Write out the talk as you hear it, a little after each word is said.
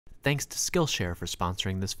Thanks to Skillshare for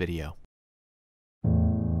sponsoring this video.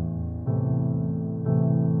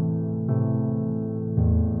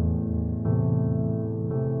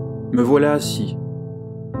 Me voilà assis,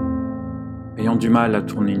 ayant du mal à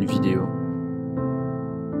tourner une vidéo.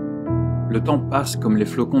 Le temps passe comme les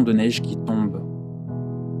flocons de neige qui tombent.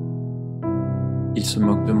 Il se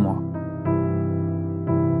moque de moi.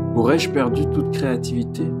 Aurais-je perdu toute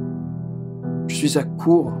créativité? Je suis à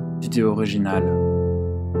court d'idées originales.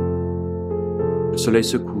 Le soleil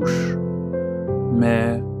se couche,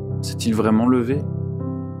 mais s'est-il vraiment levé?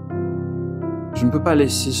 Je ne peux pas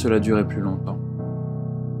laisser cela durer plus longtemps.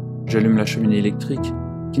 J'allume la cheminée électrique,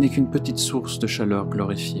 qui n'est qu'une petite source de chaleur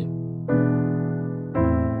glorifiée.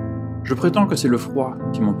 Je prétends que c'est le froid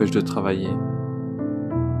qui m'empêche de travailler.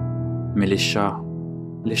 Mais les chats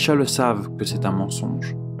le savent que c'est un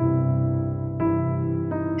mensonge.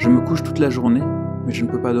 Je me couche toute la journée, mais je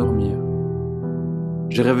ne peux pas dormir.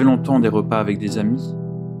 J'ai rêvé longtemps des repas avec des amis,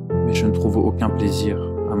 mais je ne trouve aucun plaisir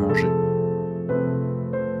à manger.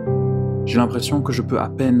 J'ai l'impression que je peux à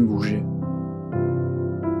peine bouger.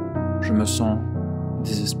 Je me sens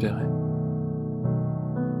désespéré.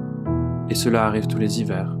 Et cela arrive tous les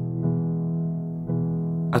hivers.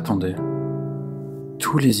 Attendez,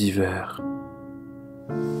 tous les hivers.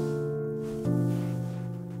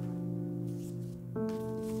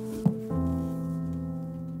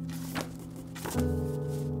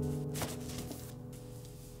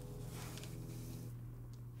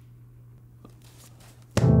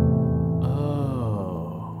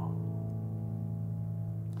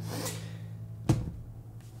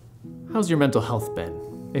 How's your mental health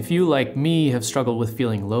been? If you, like me, have struggled with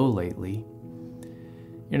feeling low lately,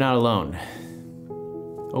 you're not alone.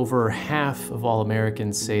 Over half of all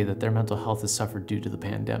Americans say that their mental health has suffered due to the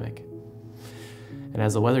pandemic. And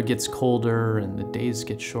as the weather gets colder and the days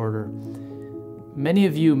get shorter, many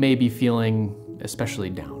of you may be feeling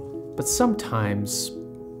especially down. But sometimes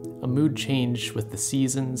a mood change with the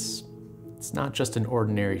seasons, it's not just an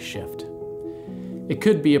ordinary shift. It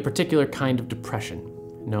could be a particular kind of depression,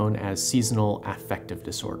 known as seasonal affective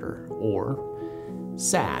disorder, or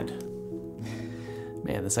SAD.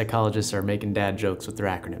 Man, the psychologists are making dad jokes with their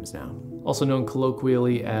acronyms now. Also known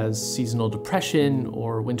colloquially as seasonal depression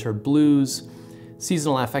or winter blues,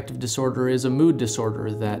 seasonal affective disorder is a mood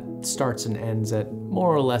disorder that starts and ends at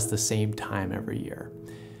more or less the same time every year.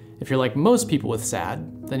 If you're like most people with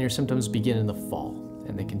SAD, then your symptoms begin in the fall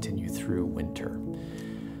and they continue through winter.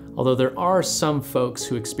 Although there are some folks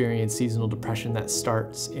who experience seasonal depression that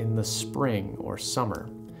starts in the spring or summer,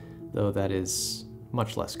 though that is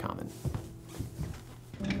much less common.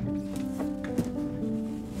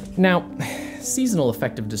 Now, seasonal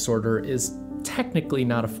affective disorder is technically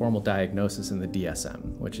not a formal diagnosis in the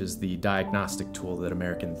DSM, which is the diagnostic tool that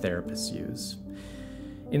American therapists use.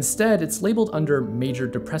 Instead, it's labeled under major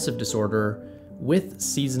depressive disorder with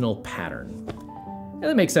seasonal pattern. And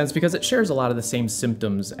that makes sense because it shares a lot of the same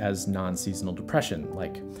symptoms as non-seasonal depression,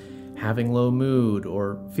 like having low mood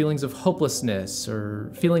or feelings of hopelessness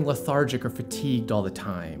or feeling lethargic or fatigued all the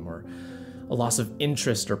time, or a loss of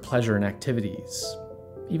interest or pleasure in activities,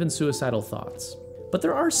 even suicidal thoughts. But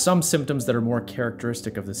there are some symptoms that are more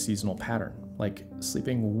characteristic of the seasonal pattern, like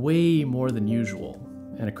sleeping way more than usual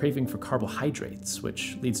and a craving for carbohydrates,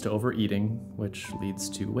 which leads to overeating, which leads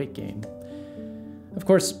to weight gain. Of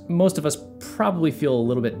course, most of us probably feel a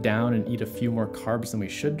little bit down and eat a few more carbs than we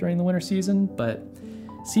should during the winter season, but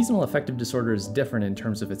seasonal affective disorder is different in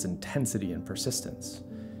terms of its intensity and persistence.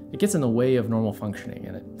 It gets in the way of normal functioning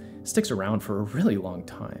and it sticks around for a really long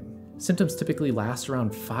time. Symptoms typically last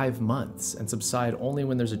around 5 months and subside only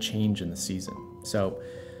when there's a change in the season. So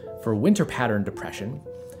for winter pattern depression,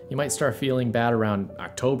 you might start feeling bad around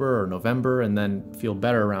October or November and then feel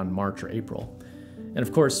better around March or April. And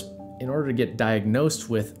of course, in order to get diagnosed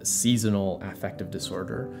with seasonal affective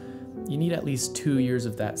disorder, you need at least 2 years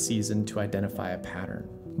of that season to identify a pattern.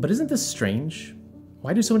 But isn't this strange?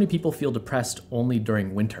 Why do so many people feel depressed only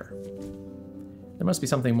during winter? There must be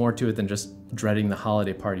something more to it than just dreading the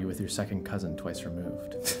holiday party with your second cousin twice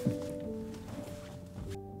removed.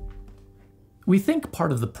 We think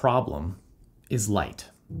part of the problem is light.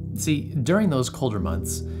 See, during those colder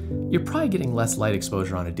months, you're probably getting less light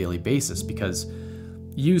exposure on a daily basis because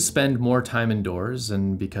you spend more time indoors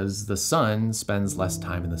and because the sun spends less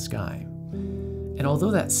time in the sky. And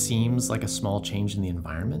although that seems like a small change in the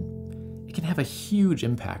environment, it can have a huge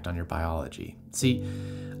impact on your biology. See,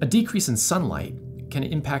 a decrease in sunlight can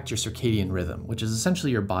impact your circadian rhythm, which is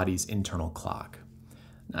essentially your body's internal clock.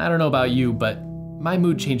 I don't know about you, but my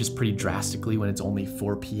mood changes pretty drastically when it's only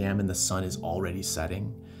 4 p.m. and the sun is already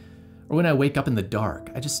setting. Or when I wake up in the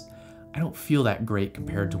dark, I don't feel that great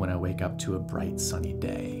compared to when I wake up to a bright sunny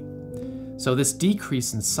day. So this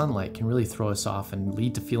decrease in sunlight can really throw us off and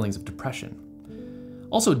lead to feelings of depression.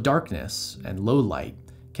 Also, darkness and low light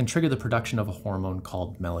can trigger the production of a hormone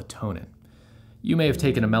called melatonin. You may have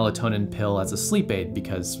taken a melatonin pill as a sleep aid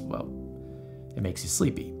because, well, it makes you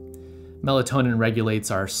sleepy. Melatonin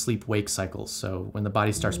regulates our sleep-wake cycles, so when the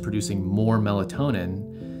body starts producing more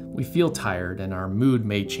melatonin, we feel tired and our mood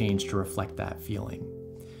may change to reflect that feeling.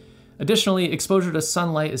 Additionally, exposure to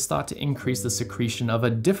sunlight is thought to increase the secretion of a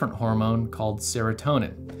different hormone called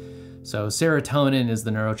serotonin. So serotonin is the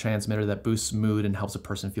neurotransmitter that boosts mood and helps a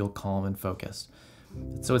person feel calm and focused.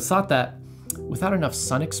 So it's thought that without enough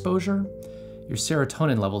sun exposure, your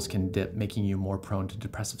serotonin levels can dip, making you more prone to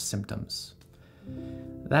depressive symptoms.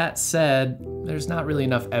 That said, there's not really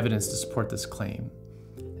enough evidence to support this claim.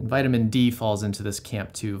 And vitamin D falls into this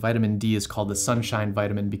camp too. Vitamin D is called the sunshine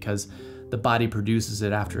vitamin because the body produces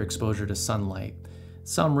it after exposure to sunlight.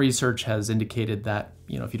 Some research has indicated that,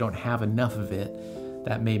 if you don't have enough of it,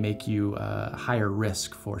 that may make you a higher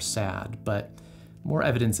risk for SAD, but more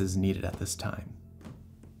evidence is needed at this time.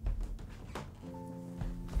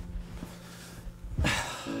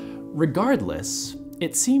 Regardless,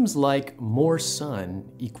 it seems like more sun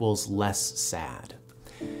equals less SAD.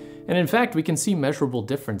 And in fact, we can see measurable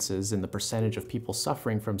differences in the percentage of people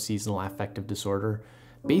suffering from seasonal affective disorder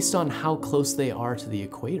based on how close they are to the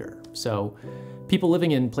equator. So people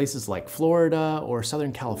living in places like Florida or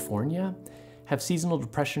Southern California have seasonal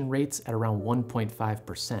depression rates at around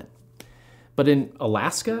 1.5%. But in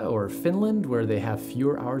Alaska or Finland, where they have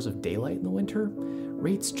fewer hours of daylight in the winter,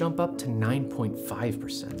 rates jump up to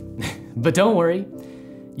 9.5%. But don't worry,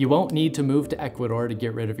 you won't need to move to Ecuador to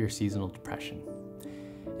get rid of your seasonal depression.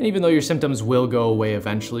 And even though your symptoms will go away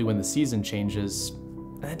eventually when the season changes,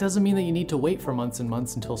 that doesn't mean that you need to wait for months and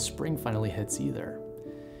months until spring finally hits either.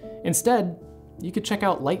 Instead, you could check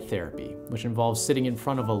out light therapy, which involves sitting in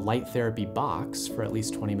front of a light therapy box for at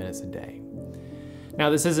least 20 minutes a day. Now,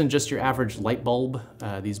 this isn't just your average light bulb.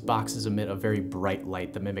 These boxes emit a very bright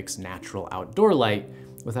light that mimics natural outdoor light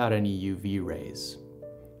without any UV rays.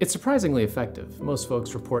 It's surprisingly effective. Most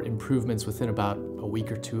folks report improvements within about a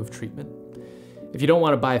week or two of treatment. If you don't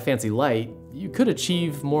want to buy a fancy light, you could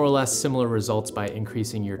achieve more or less similar results by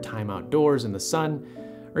increasing your time outdoors in the sun,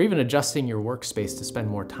 or even adjusting your workspace to spend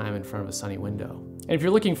more time in front of a sunny window. And if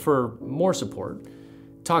you're looking for more support,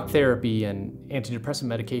 talk therapy and antidepressant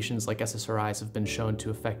medications like SSRIs have been shown to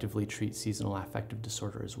effectively treat seasonal affective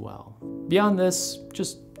disorder as well. Beyond this,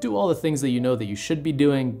 just do all the things that you know that you should be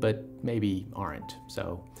doing, but maybe aren't.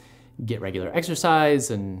 So get regular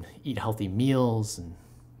exercise and eat healthy meals and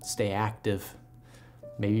stay active.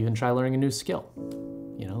 Maybe even try learning a new skill.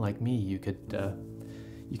 Like me, you could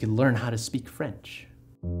learn how to speak French.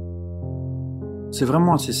 C'est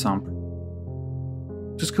vraiment assez simple.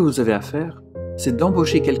 Tout ce que vous avez à faire, c'est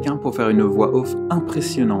d'embaucher quelqu'un pour faire une voix off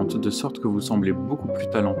impressionnante, de sorte que vous semblez beaucoup plus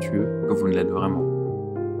talentueux que vous ne l'êtes vraiment.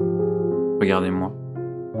 Regardez-moi.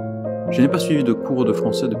 Je n'ai pas suivi de cours de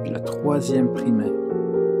français depuis la 3e primaire.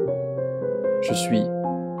 Je suis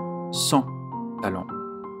sans talent.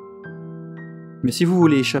 Mais si vous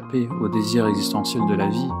voulez échapper au désir existentiel de la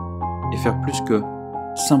vie et faire plus que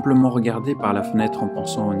simplement regarder par la fenêtre en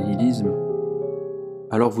pensant au nihilisme,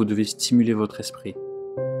 alors vous devez stimuler votre esprit.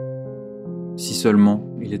 Si seulement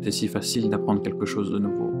il était si facile d'apprendre quelque chose de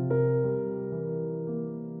nouveau.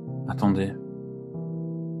 Attendez.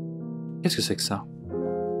 Qu'est-ce que c'est que ça?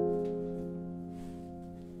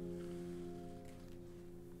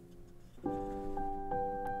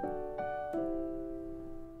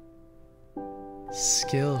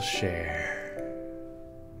 Skillshare.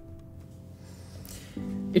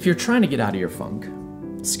 If you're trying to get out of your funk,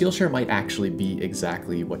 Skillshare might actually be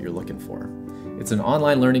exactly what you're looking for. It's an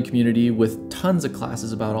online learning community with tons of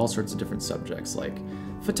classes about all sorts of different subjects like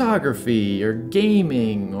photography or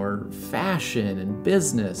gaming or fashion and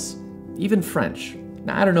business, even French.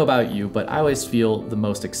 Now, I don't know about you, but I always feel the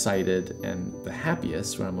most excited and the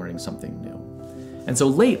happiest when I'm learning something new. And so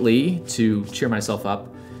lately, to cheer myself up,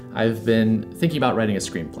 I've been thinking about writing a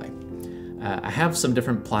screenplay. I have some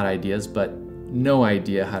different plot ideas, but no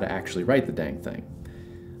idea how to actually write the dang thing.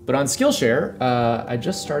 But on Skillshare, I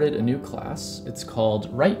just started a new class. It's called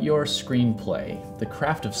Write Your Screenplay, the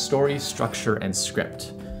craft of story, structure, and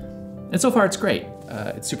script. And so far it's great.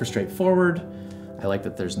 It's super straightforward. I like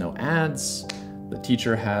that there's no ads. The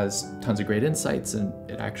teacher has tons of great insights and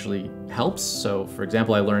it actually helps. So for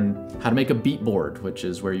example, I learned how to make a beat board, which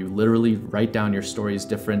is where you literally write down your story's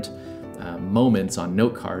different moments on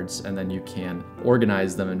note cards, and then you can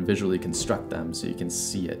organize them and visually construct them so you can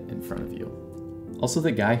see it in front of you. Also,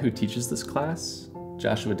 the guy who teaches this class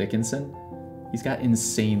Joshua Dickinson. He's got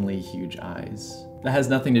insanely huge eyes. That has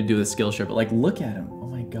nothing to do with Skillshare, but like, look at him. Oh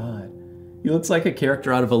my God. He looks like a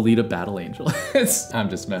character out of Alita Battle Angel. I'm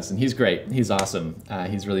just messing. He's great. He's awesome.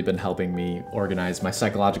 He's really been helping me organize my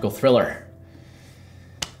psychological thriller.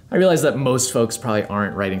 I realize that most folks probably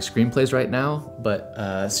aren't writing screenplays right now, but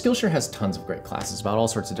Skillshare has tons of great classes about all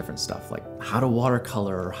sorts of different stuff, like how to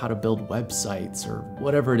watercolor, or how to build websites, or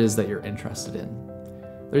whatever it is that you're interested in.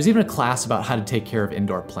 There's even a class about how to take care of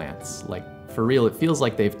indoor plants. Like, for real, it feels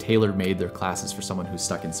like they've tailor-made their classes for someone who's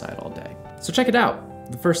stuck inside all day. So check it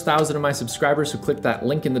out. The first 1,000 of my subscribers who click that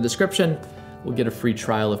link in the description will get a free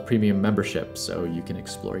trial of premium membership so you can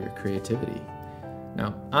explore your creativity.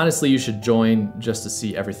 Now, honestly, you should join just to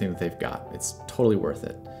see everything that they've got. It's totally worth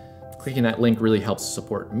it. Clicking that link really helps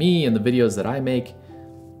support me and the videos that I make,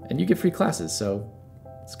 and you get free classes, so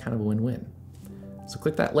it's kind of a win-win. So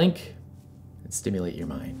click that link and stimulate your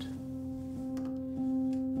mind.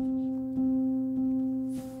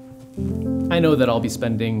 I know that I'll be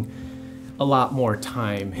spending a lot more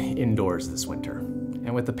time indoors this winter,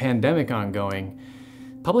 and with the pandemic ongoing,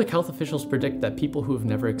 public health officials predict that people who have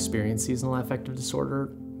never experienced seasonal affective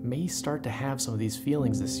disorder may start to have some of these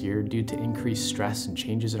feelings this year due to increased stress and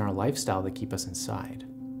changes in our lifestyle that keep us inside.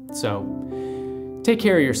 So take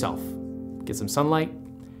care of yourself, get some sunlight,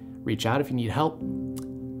 reach out if you need help,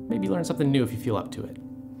 maybe learn something new if you feel up to it.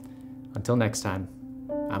 Until next time,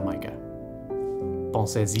 I'm Micah.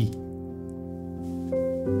 Pensez-y.